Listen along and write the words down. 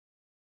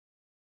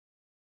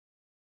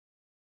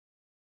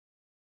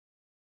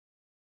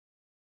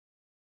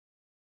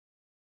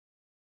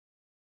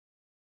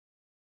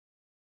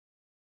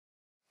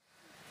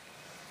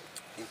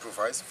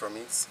improvise for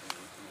me it's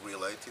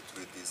related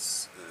with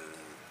this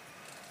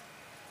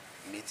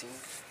meeting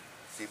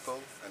people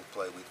and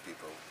play with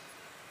people,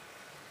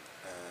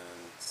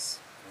 and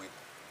with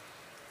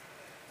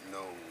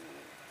no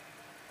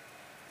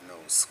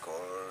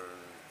score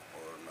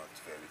or not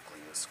very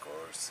clear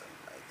scores and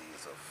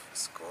ideas of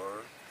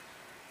score,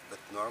 but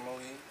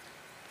normally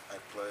I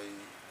play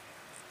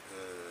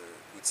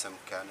with some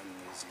canon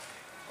music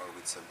or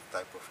with some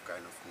type of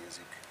kind of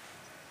music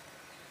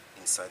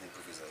inside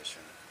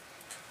improvisation.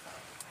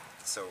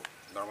 So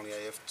normally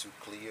I have to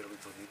clear a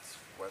little bit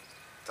what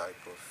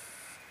type of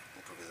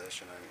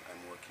improvisation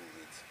I'm working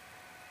with.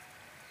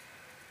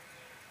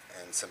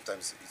 And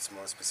sometimes it's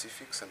more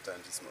specific,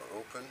 sometimes it's more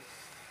open.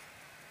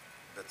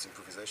 But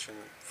improvisation,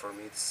 for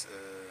me, it's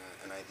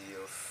an idea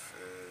of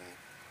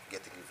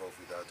getting involved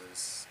with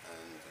others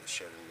and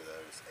sharing with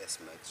others as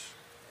much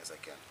as I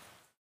can.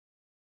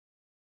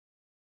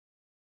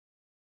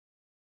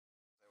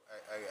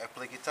 I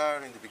play guitar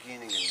in the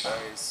beginning and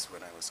bass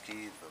when I was a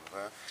kid, blah,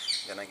 blah, blah.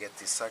 Then I get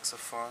this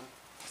saxophone.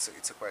 It's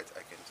a quite,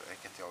 I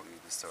can tell you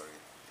the story.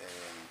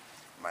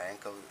 My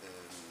uncle,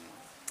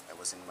 I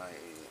was in my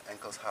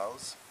uncle's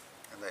house,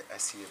 and I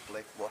see a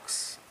black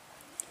box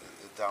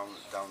down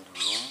the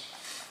room,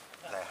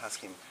 and I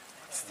ask him,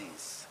 what's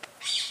this?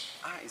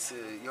 Ah, it's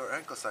your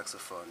uncle's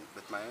saxophone.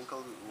 But my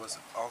uncle was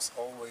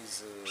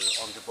always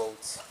on the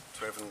boat,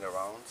 traveling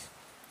around,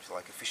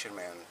 like a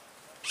fisherman.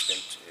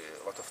 Spent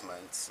a lot of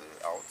months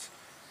out,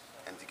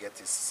 and to get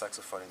his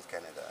saxophone in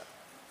Canada.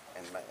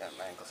 And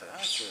my uncle said, ah,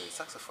 it's a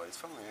saxophone, it's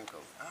from my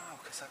uncle. Ah,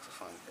 okay,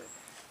 saxophone.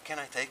 Can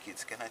I take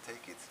it? Can I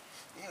take it?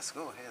 Yes,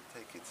 go ahead,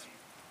 take it.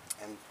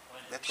 And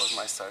that was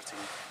my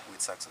starting with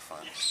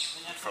saxophone.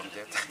 And from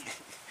that,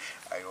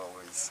 I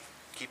always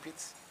keep it.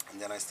 And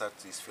then I start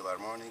this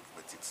philharmonic,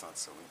 but it's not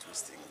so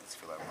interesting, it's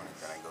philharmonic.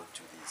 Then I go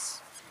to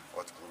this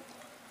hot club.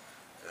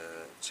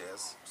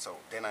 Jazz. So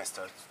then I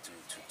started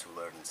to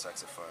learn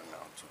saxophone,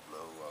 how to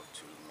blow, how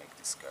to make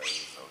the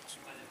scales, how to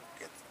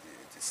get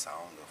the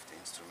sound of the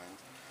instrument.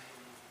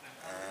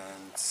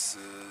 And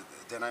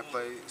then I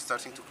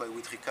starting to play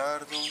with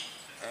Ricardo,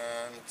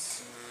 and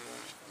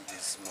with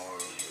this more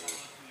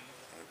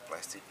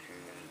plastic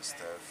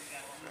stuff,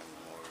 and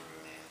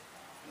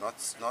more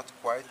not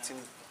quite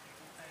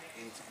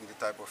in the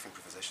type of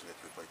improvisation that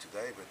we play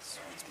today, but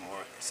with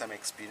more some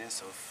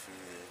experience of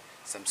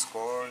some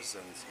scores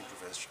and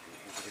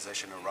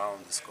improvisation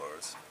around the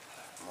scores.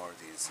 More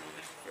these,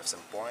 you have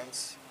some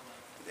points,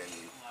 then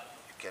you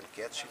can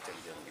catch it and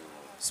then you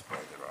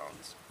spread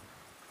around.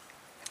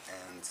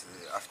 And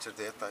after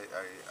that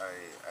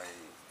I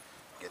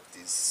get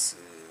this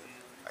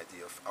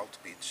idea of out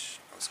pitch.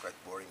 I was quite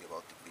boring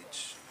about the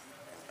pitch,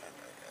 and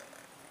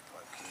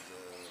like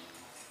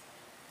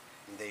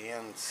in the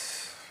end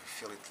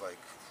I feel it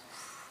like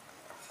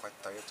I'm quite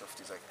tired of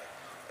this.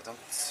 I don't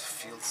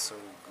feel so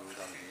good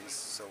on this,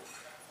 so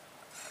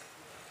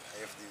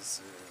I have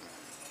this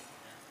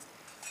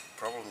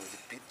problem with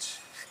the pitch,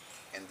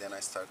 and then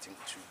I starting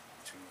to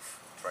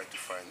try to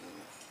find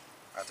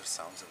other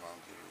sounds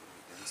around the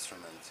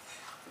instrument.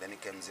 And then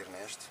it comes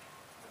Ernest,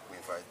 who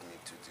invited me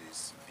to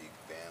these big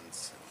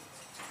bands and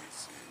to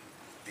these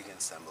big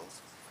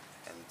ensembles,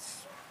 and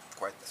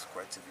quite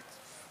a bit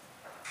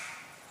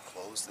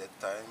close that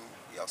time.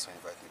 He also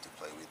invited me to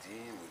play with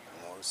him, with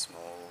more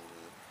small,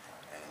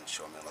 and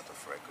show me a lot of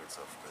records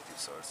of creative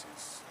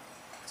sources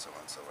and so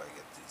on. So I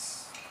get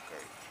this, okay,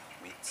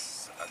 meet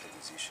other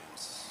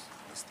musicians,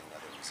 listening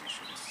other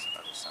musicians,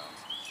 other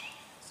sounds.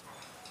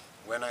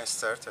 When I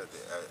started,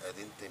 I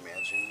didn't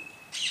imagine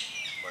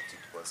what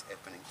it was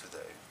happening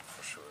today,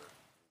 for sure.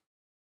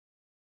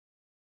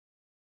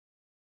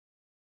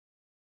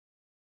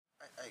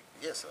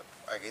 Yes,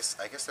 I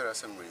guess there are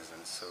some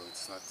reasons. So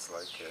it's not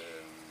like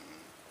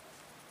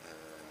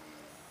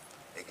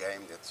a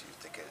game that you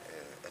take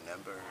a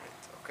number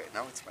and okay,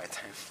 now it's my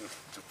time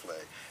to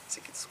play. I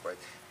think it's quite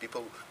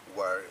people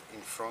who are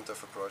in front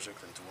of a project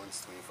and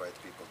wants to invite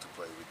people to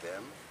play with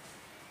them,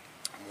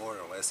 more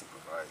or less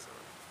improvise or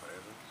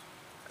whatever.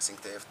 I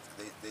think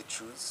they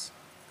choose,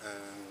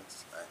 and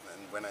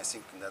when I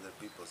think in other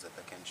people that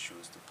I can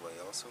choose to play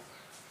also,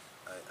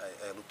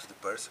 I look to the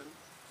person.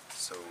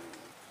 So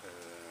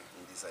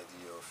in this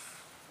idea of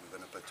we're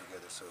gonna play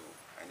together, so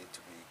I need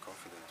to be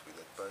confident with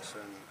that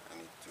person.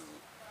 I need to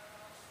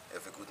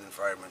have a good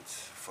environment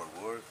for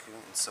work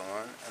and so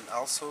on, and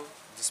also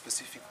the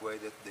specific way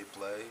that they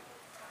play,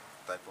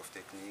 type of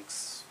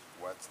techniques,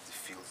 what the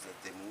fields that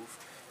they move.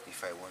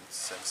 If I want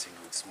something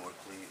that's more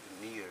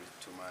near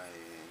to my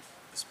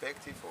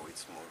perspective, or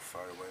it's more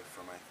far away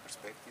from my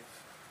perspective,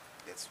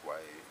 that's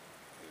why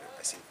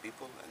I think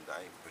people, and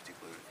I in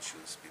particular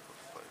choose people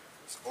to play.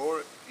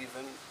 Or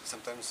even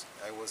sometimes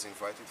I was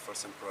invited for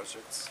some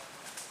projects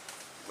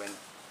when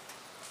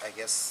I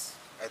guess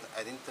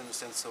I didn't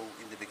understand so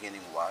in the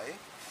beginning why,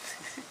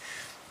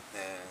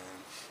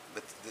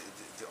 but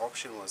the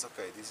option was,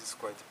 okay, this is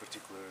quite a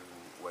particular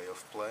way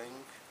of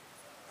playing,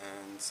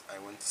 and I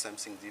want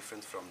something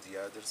different from the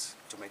others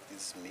to make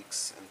this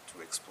mix and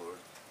to explore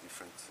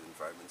different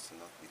environments and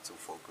not be so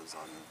focused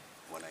on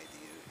one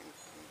idea in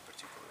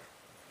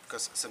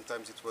because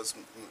sometimes it was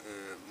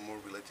more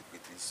related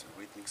with this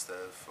rhythmic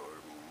stuff or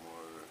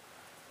more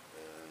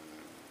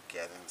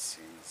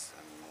cadences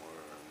and more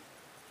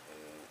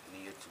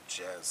near to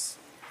jazz,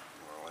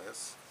 more or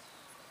less.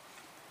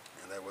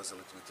 And I was a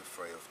little bit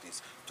afraid of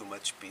this too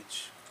much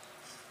pitch.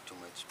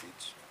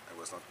 I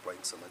was not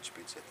playing so much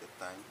pitch at that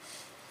time.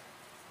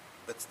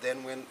 But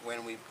then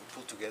when we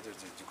pull together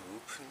the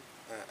group,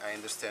 I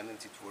understand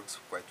that it works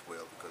quite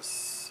well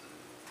because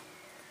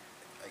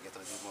I get a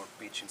little more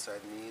pitch inside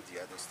me, the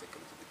others take a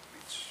little bit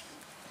pitch.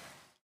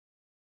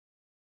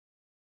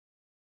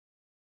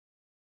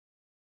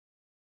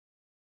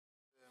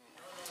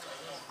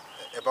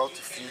 About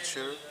the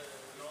future,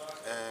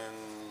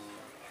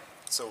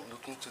 so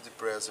looking to the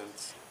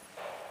present,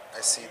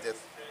 I see that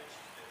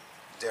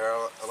there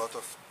are a lot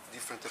of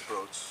different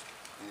approaches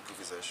in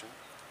improvisation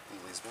in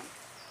Lisbon.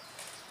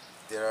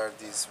 There are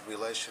these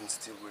relations,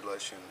 still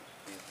relation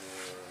with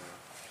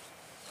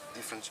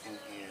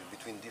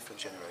between different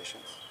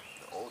generations,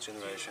 the old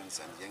generations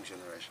and young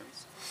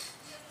generations.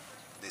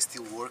 They're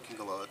still working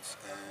a lot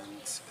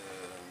and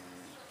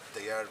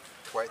they are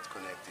quite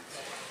connected.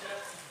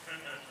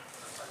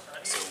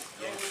 So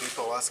young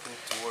people asking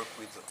to work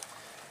with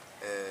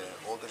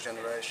older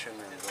generation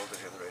and older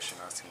generation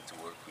asking to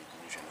work with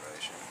new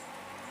generation.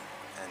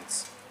 And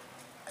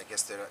I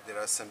guess there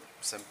are some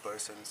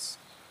persons,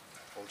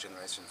 old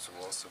generations,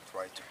 who also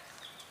try to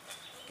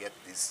get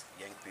these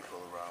young people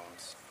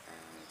around and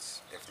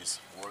have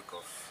this work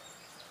of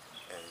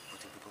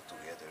putting people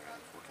together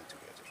and working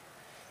together.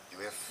 You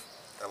have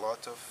a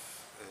lot of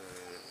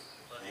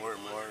more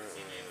and more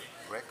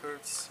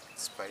records,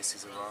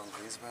 spaces around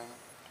Lisbon,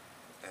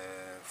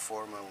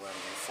 formal and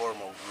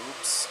informal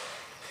groups,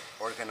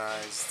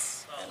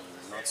 organized and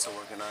not so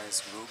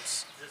organized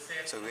groups.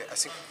 So I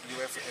think you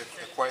have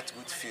a quite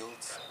good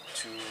field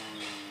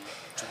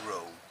to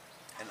grow.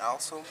 And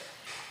also,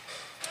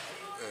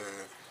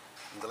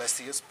 in the last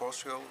years,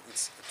 Portugal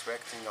is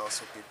attracting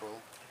also people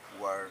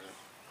who are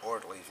or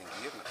living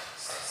here,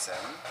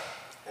 some,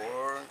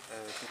 or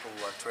people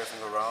who are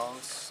traveling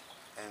around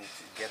and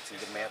getting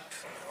the map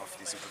of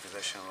this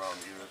improvisation around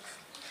Europe,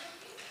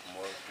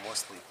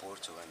 mostly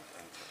Porto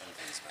and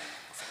Lisbon,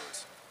 of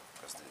course,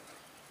 because the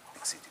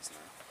big cities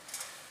now.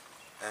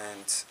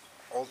 And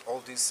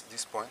all these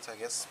points, I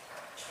guess,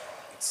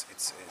 it's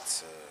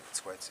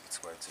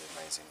quite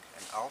amazing.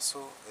 And also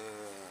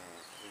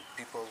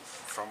people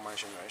from my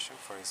generation,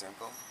 for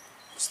example,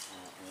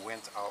 who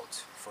went out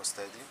for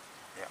study,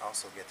 they're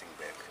also getting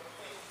back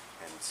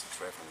and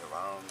traveling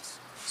around.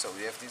 So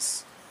we have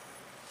this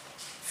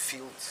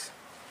field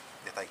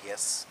that I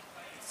guess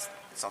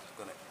it's not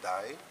going to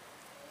die.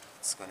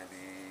 It's going to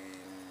be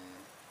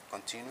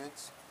continued.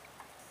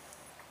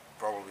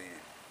 Probably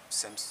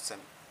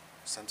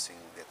something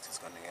that is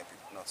going to happen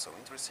not so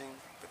interesting,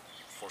 but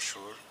for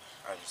sure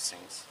other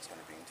things is going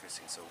to be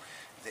interesting. So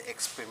the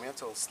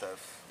experimental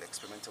stuff, the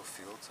experimental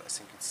field, I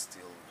think it's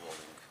still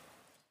rolling.